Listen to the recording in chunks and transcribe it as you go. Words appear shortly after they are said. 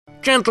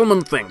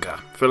Gentleman thinker.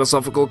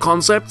 Philosophical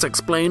concepts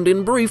explained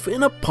in brief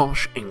in a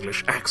posh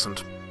English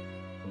accent.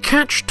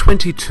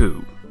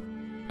 Catch-22.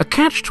 A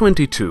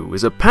catch-22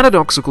 is a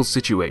paradoxical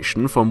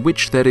situation from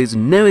which there is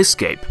no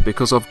escape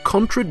because of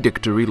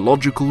contradictory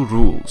logical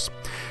rules.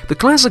 The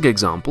classic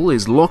example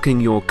is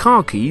locking your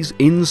car keys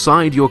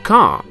inside your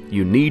car.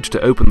 You need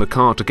to open the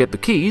car to get the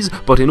keys,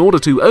 but in order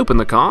to open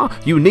the car,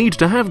 you need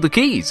to have the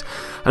keys.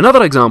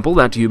 Another example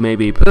that you may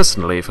be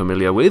personally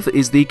familiar with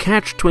is the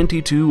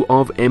catch-22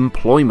 of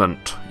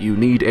employment. You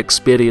need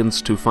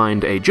experience to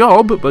find a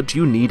job, but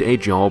you need a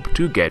job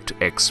to get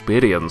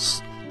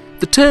experience.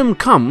 The term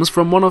comes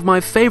from one of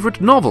my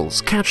favorite novels,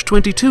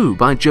 Catch-22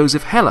 by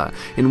Joseph Heller,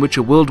 in which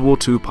a World War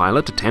II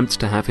pilot attempts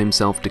to have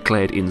himself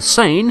declared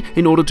insane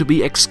in order to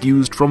be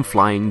excused from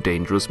flying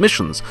dangerous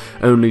missions,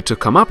 only to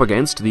come up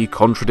against the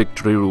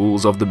contradictory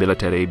rules of the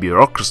military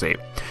bureaucracy.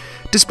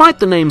 Despite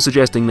the name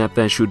suggesting that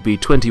there should be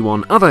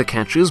 21 other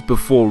catches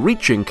before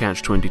reaching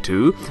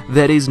Catch-22,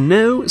 there is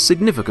no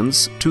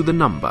significance to the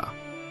number.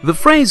 The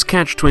phrase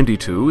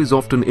catch-22 is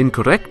often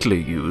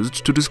incorrectly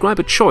used to describe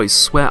a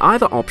choice where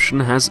either option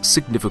has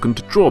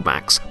significant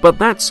drawbacks, but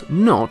that's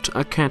not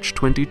a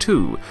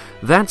catch-22.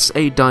 That's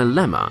a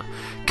dilemma.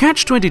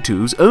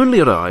 Catch-22s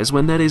only arise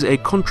when there is a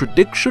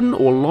contradiction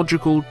or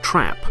logical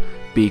trap.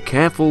 Be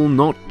careful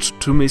not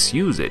to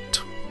misuse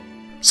it.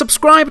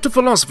 Subscribe to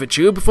Philosophy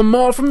Tube for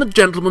more from the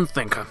Gentleman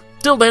Thinker.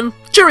 Till then,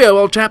 cheerio,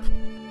 old chap!